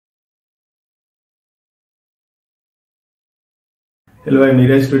Hello, I'm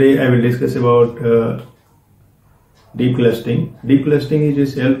Neeraj. Today I will discuss about deep clustering. Deep clustering is a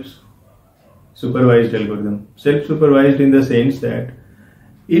self-supervised algorithm. Self-supervised in the sense that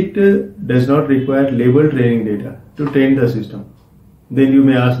it does not require labeled training data to train the system. Then you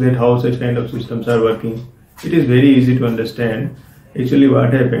may ask that how such kind of systems are working. It is very easy to understand. Actually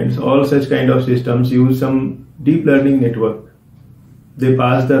what happens, all such kind of systems use some deep learning network. They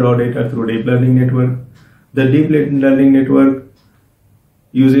pass the raw data through deep learning network. The deep learning network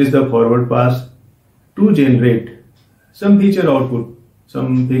uses the forward pass to generate some feature output,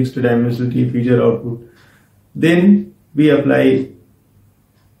 some fixed dimensionality feature output. Then we apply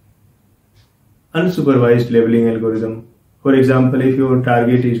unsupervised labeling algorithm. For example, if your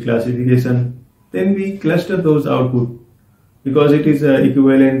target is classification, then we cluster those output because it is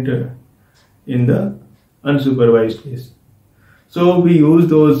equivalent in the unsupervised case. So we use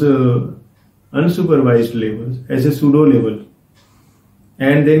those unsupervised labels as a pseudo label,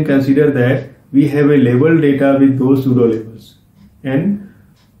 and then consider that we have a labeled data with those pseudo labels and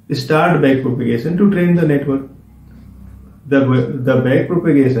start backpropagation to train the network. The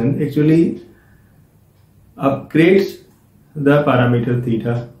backpropagation actually upgrades the parameter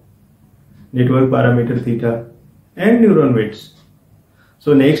theta, network parameter theta, and neuron weights.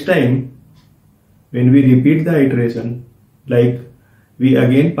 So next time when we repeat the iteration, like we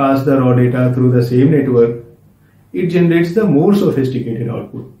again pass the raw data through the same network, it generates the more sophisticated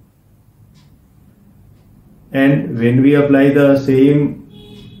output. And when we apply the same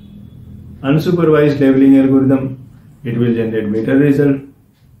unsupervised labeling algorithm, it will generate better result.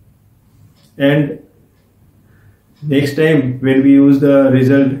 And next time when we use the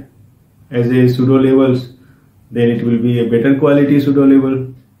result as a pseudo labels, then it will be a better quality pseudo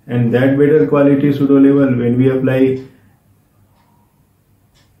label, and that better quality pseudo label when we apply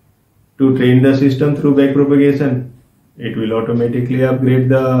to train the system through backpropagation, it will automatically upgrade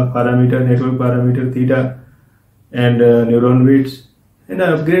the parameter, network parameter theta and neuron weights, and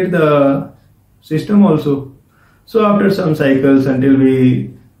upgrade the system also. So after some cycles, until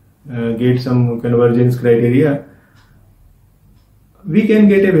we get some convergence criteria, we can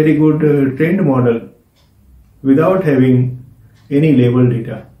get a very good trained model without having any label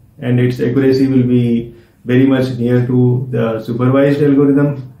data, and its accuracy will be very much near to the supervised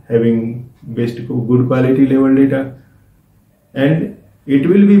algorithm, having best good quality label data, and it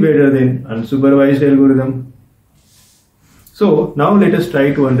will be better than unsupervised algorithm. So now let us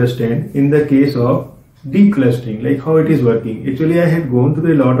try to understand in the case of deep clustering, like how it is working. Actually I had gone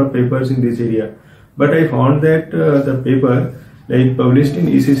through a lot of papers in this area, but I found that the paper like published in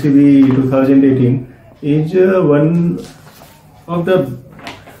ECCV 2018 is one of the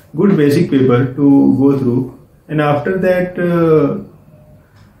good basic paper to go through. And after that,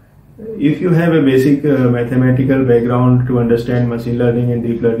 if you have a basic mathematical background to understand machine learning and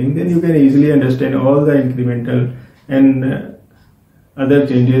deep learning, then you can easily understand all the incremental and other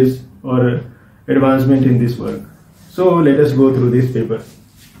changes or advancement in this work. So let us go through this paper.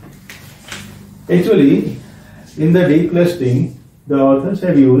 Actually, in the deep clustering, the authors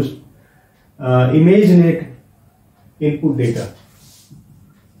have used ImageNet input data.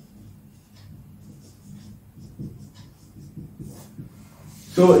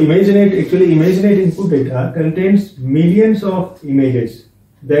 So ImageNet input data contains millions of images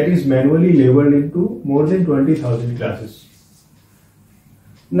that is manually labeled into more than 20,000 classes.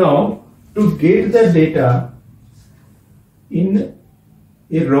 Now, to get the data in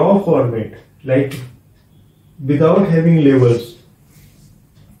a raw format, like without having labels,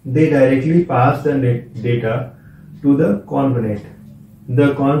 they directly pass the data to the convnet.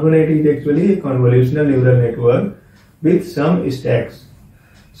 The convnet is actually a convolutional neural network with some stacks.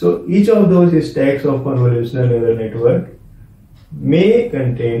 So each of those stacks of convolutional neural network may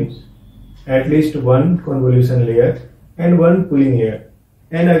contain at least one convolution layer and one pooling layer,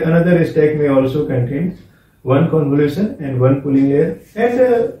 and another stack may also contain one convolution and one pooling layer,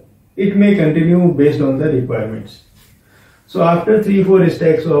 and it may continue based on the requirements. So after 3-4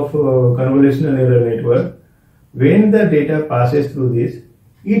 stacks of convolutional neural network, when the data passes through this,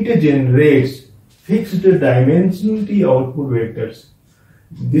 it generates fixed dimensionality output vectors.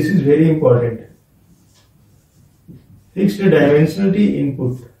 This is very important. Fixed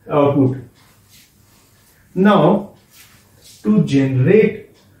dimensionality output. Now, to generate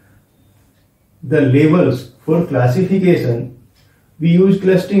the labels for classification, we use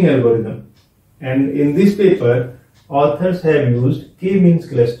clustering algorithm, and in this paper authors have used k-means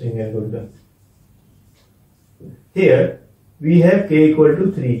clustering algorithm. Here we have k equal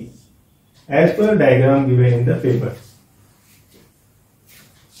to 3 as per diagram given in the paper.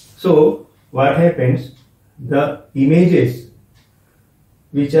 So what happens, the images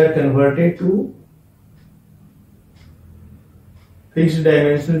which are converted to fixed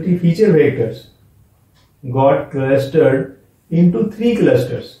dimensionality feature vectors got clustered into 3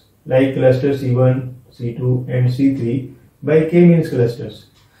 clusters like cluster C1, C2 and C3 by k-means clusters.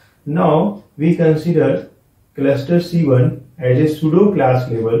 Now we consider cluster C1 as a pseudo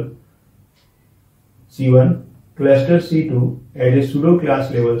class level C1, cluster C2 as a pseudo class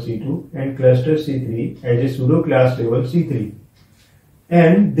level C2 and cluster C3 as a pseudo class level C3,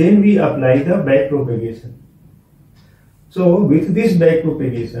 and then we apply the backpropagation. So with this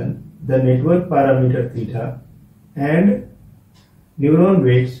backpropagation, the network parameter theta and neuron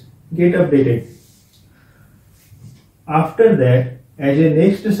weights get updated. After that, as a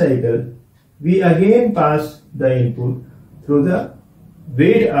next cycle, we again pass the input through the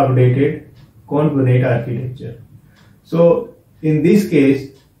weight updated convolute architecture. So in this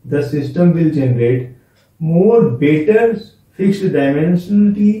case, the system will generate more better fixed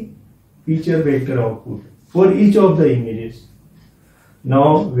dimensionality feature vector output for each of the images.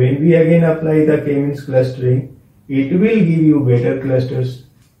 Now when we again apply the k-means clustering, it will give you better clusters.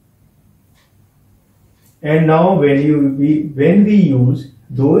 And now when we use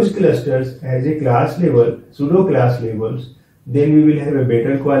those clusters as a class level, pseudo class labels, then we will have a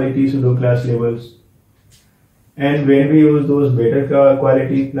better quality pseudo class labels. And when we use those better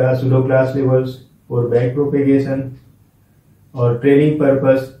quality pseudo class labels for backpropagation or training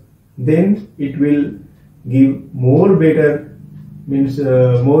purpose, then it will give more better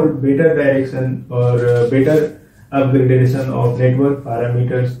direction or better upgradation of network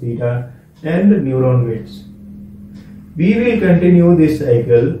parameters theta and neuron weights. We will continue this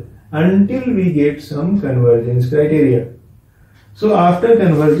cycle until we get some convergence criteria. So after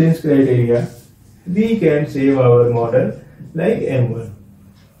convergence criteria, we can save our model like M1.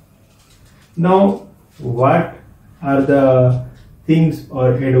 Now, what are the things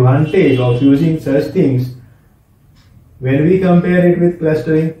or advantage of using such things when we compare it with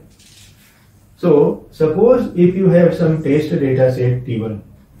clustering? So, suppose if you have some test data set T1,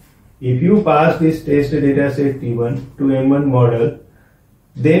 if you pass this test data set T1 to M1 model,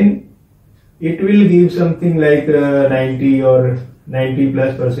 then it will give something like 90 or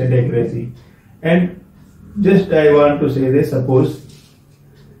 90+% accuracy. And just I want to say this, suppose,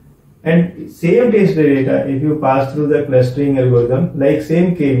 and same test data if you pass through the clustering algorithm like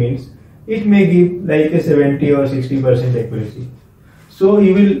same k-means, it may give like a 70 or 60% accuracy. So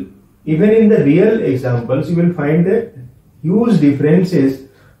you will, even in the real examples, you will find that huge differences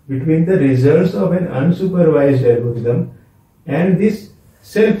between the results of an unsupervised algorithm and this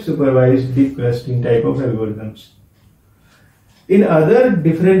self-supervised deep clustering type of algorithms. In other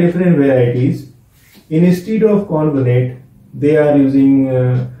different varieties, instead of convolute, they are using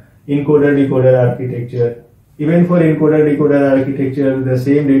encoder-decoder architecture. Even for encoder-decoder architecture, the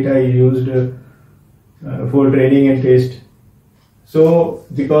same data is used for training and test. So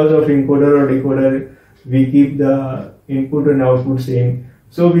because of encoder or decoder, we keep the input and output same.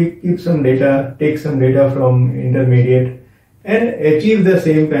 So we keep some data, take some data from intermediate and achieve the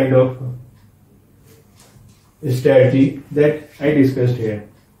same kind of strategy that I discussed here.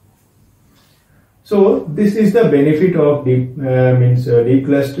 So this is the benefit of deep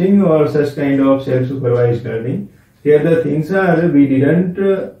clustering or such kind of self-supervised learning. Here the things are, we didn't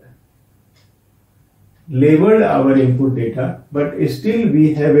label our input data, but still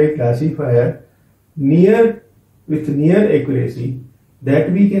we have a classifier with near accuracy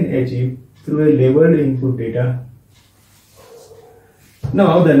that we can achieve through a labeled input data.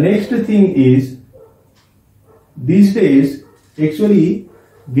 Now the next thing is, these days actually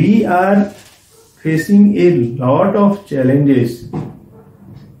we are facing a lot of challenges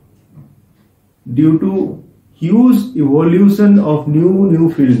due to huge evolution of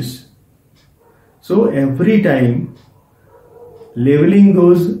new fields. So every time labeling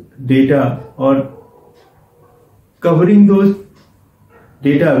those data or covering those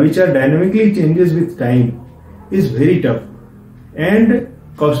data which are dynamically changes with time is very tough and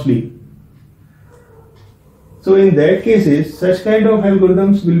costly. So in that cases, such kind of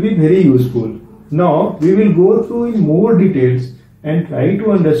algorithms will be very useful. Now we will go through in more details and try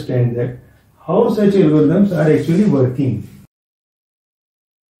to understand that how such algorithms are actually working.